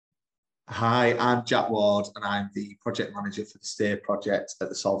Hi, I'm Jack Ward and I'm the project manager for the STEER project at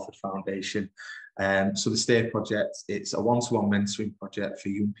the Salford Foundation. So the STEER project, it's a one-to-one mentoring project for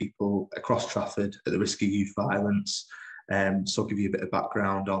young people across Trafford at the risk of youth violence. So I'll give you a bit of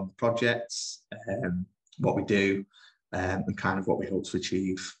background on the projects, what we do, and kind of what we hope to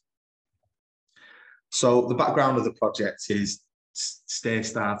achieve. So the background of the project is STEER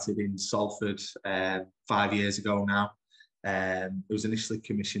started in Salford 5 years ago now. It was initially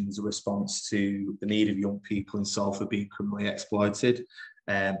commissioned as a response to the need of young people in Salford being criminally exploited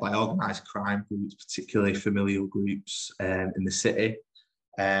by organised crime groups, particularly familial groups in the city.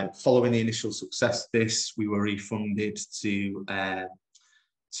 Following the initial success of this, we were refunded to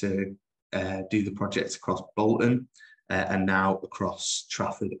do the project across Bolton and now across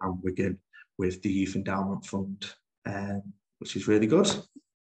Trafford and Wigan with the Youth Endowment Fund, which is really good.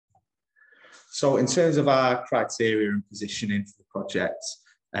 So in terms of our criteria and positioning for the project,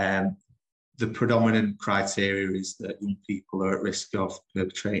 the predominant criteria is that young people are at risk of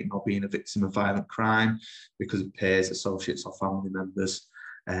perpetrating or being a victim of violent crime because of peers, associates or family members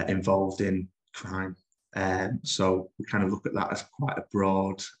involved in crime. So we kind of look at that as quite a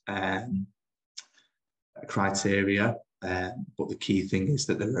broad criteria, but the key thing is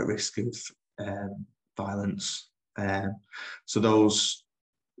that they're at risk of violence. So those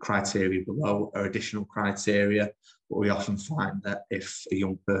criteria below are additional criteria, but we often find that if a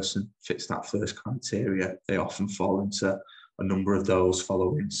young person fits that first criteria, they often fall into a number of those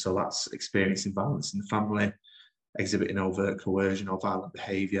following. So that's experiencing violence in the family, exhibiting overt coercion or violent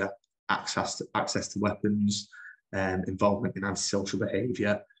behaviour, access to weapons, involvement in antisocial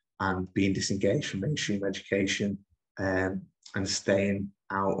behaviour, and being disengaged from mainstream education, and staying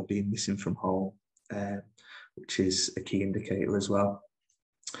out or being missing from home, which is a key indicator as well.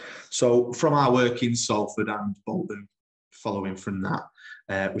 So from our work in Salford and Bolton, following from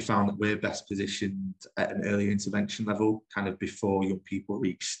that, we found that we're best positioned at an early intervention level, kind of before young people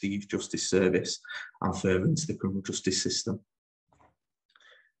reach the youth justice service and further into the criminal justice system.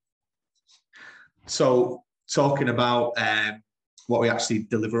 So talking about what we actually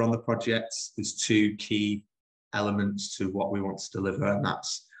deliver on the project, there's two key elements to what we want to deliver, and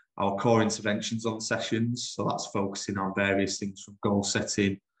that's our core interventions on sessions. So that's focusing on various things from goal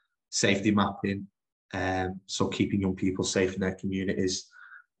setting, safety mapping, so keeping young people safe in their communities,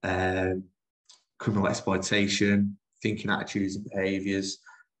 criminal exploitation, thinking attitudes and behaviours,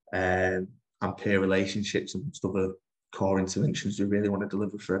 and peer relationships, amongst other core interventions we really want to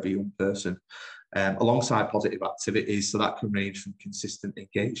deliver for every young person, alongside positive activities. So that can range from consistent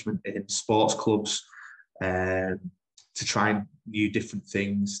engagement in sports clubs, to trying new different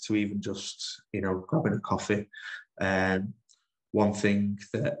things, to even just, grabbing a coffee. One thing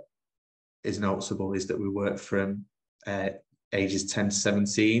that is noticeable is that we work from ages 10 to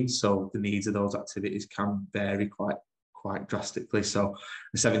 17, so the needs of those activities can vary quite drastically. So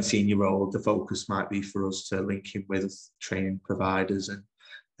a 17-year-old, the focus might be for us to link in with training providers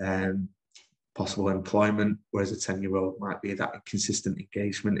and possible employment, whereas a 10-year-old might be that consistent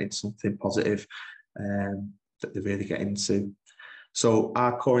engagement in something positive that they really get into. So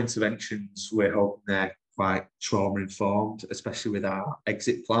our core interventions, we're hoping they're quite trauma informed, especially with our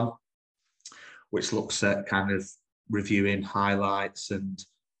exit plan, which looks at kind of reviewing highlights and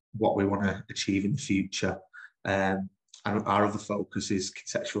what we want to achieve in the future. And our other focus is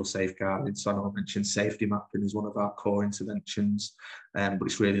contextual safeguarding. So I know I mentioned safety mapping is one of our core interventions, but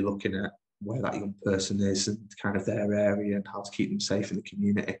it's really looking at where that young person is and kind of their area and how to keep them safe in the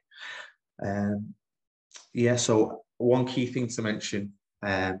community. So one key thing to mention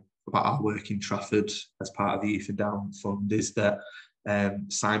about our work in Trafford as part of the Youth Endowment Fund is that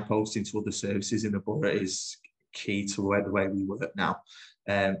signposting to other services in the borough is key to the way we work now.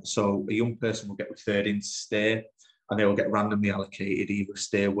 So a young person will get referred into STEER and they will get randomly allocated either a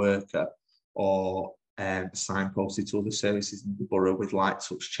STEER worker or signposted to other services in the borough with light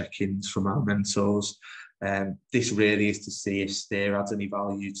touch check-ins from our mentors. This really is to see if STEER adds any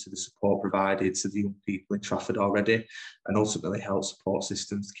value to the support provided to the young people in Trafford already, and ultimately help support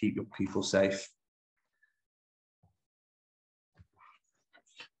systems to keep young people safe.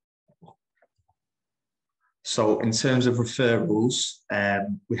 So in terms of referrals,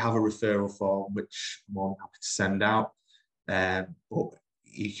 we have a referral form which I'm more than happy to send out, but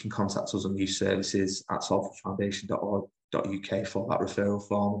you can contact us on youth services at salfordfoundation.org.uk for that referral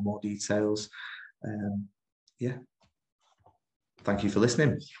form and more details. Thank you for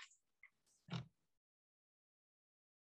listening.